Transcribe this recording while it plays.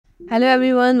Hello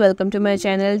everyone, welcome to my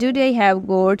channel. Today I have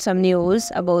got some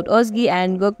news about Özge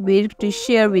and Gökberk to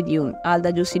share with you. All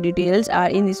the juicy details are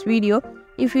in this video.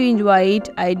 If you enjoy it,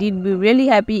 I did be really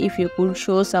happy if you could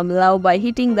show some love by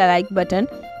hitting the like button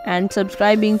and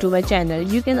subscribing to my channel.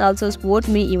 You can also support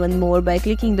me even more by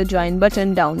clicking the join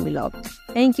button down below.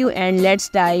 Thank you, and let's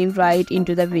dive right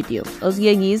into the video.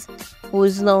 Özge Yağız, who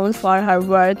is known for her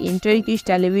work in Turkish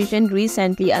television,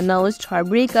 recently announced her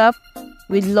breakup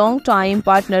with long-time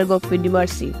partner Gökberk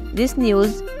Demirci. This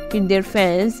news hit their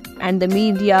fans and the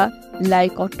media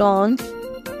like a ton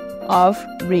of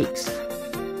bricks.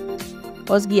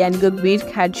 Özge and Gökberk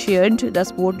had shared the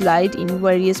spotlight in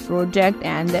various projects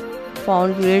and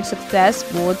found great success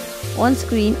both on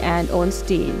screen and on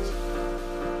stage.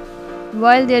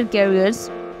 While their careers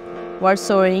were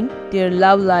soaring, their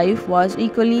love life was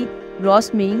equally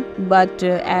blossoming, but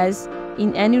as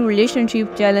in any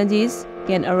relationship, challenges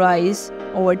can arise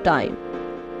over time.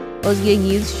 Özge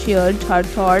Yağız shared her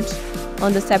thoughts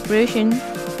on the separation,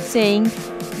 saying,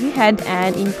 "We had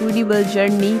an incredible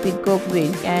journey with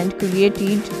Gökberk and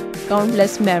created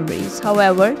countless memories.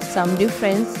 However, some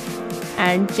difference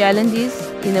and challenges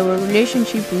in our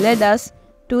relationship led us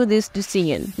to this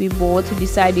decision. We both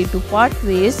decided to part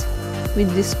ways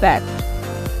with respect."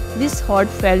 This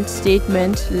heartfelt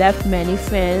statement left many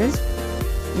fans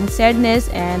in sadness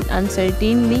and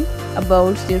uncertainty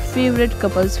about their favorite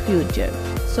couple's future.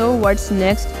 So what's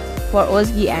next for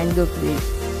Özge and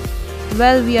Gökberk?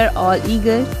 Well, we are all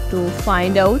eager to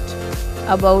find out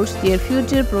about their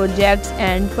future projects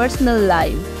and personal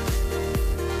life.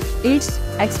 It's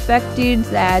expected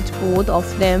that both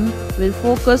of them will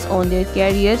focus on their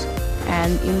careers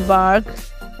and embark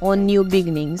on new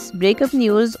beginnings. Breakup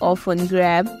news often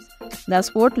grabs the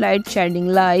spotlight, shedding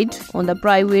light on the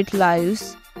private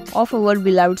lives of our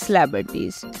beloved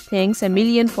celebrities. Thanks a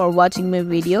million for watching my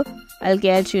video. I'll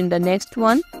catch you in the next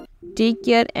one. Take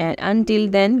care, and until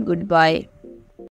then, goodbye.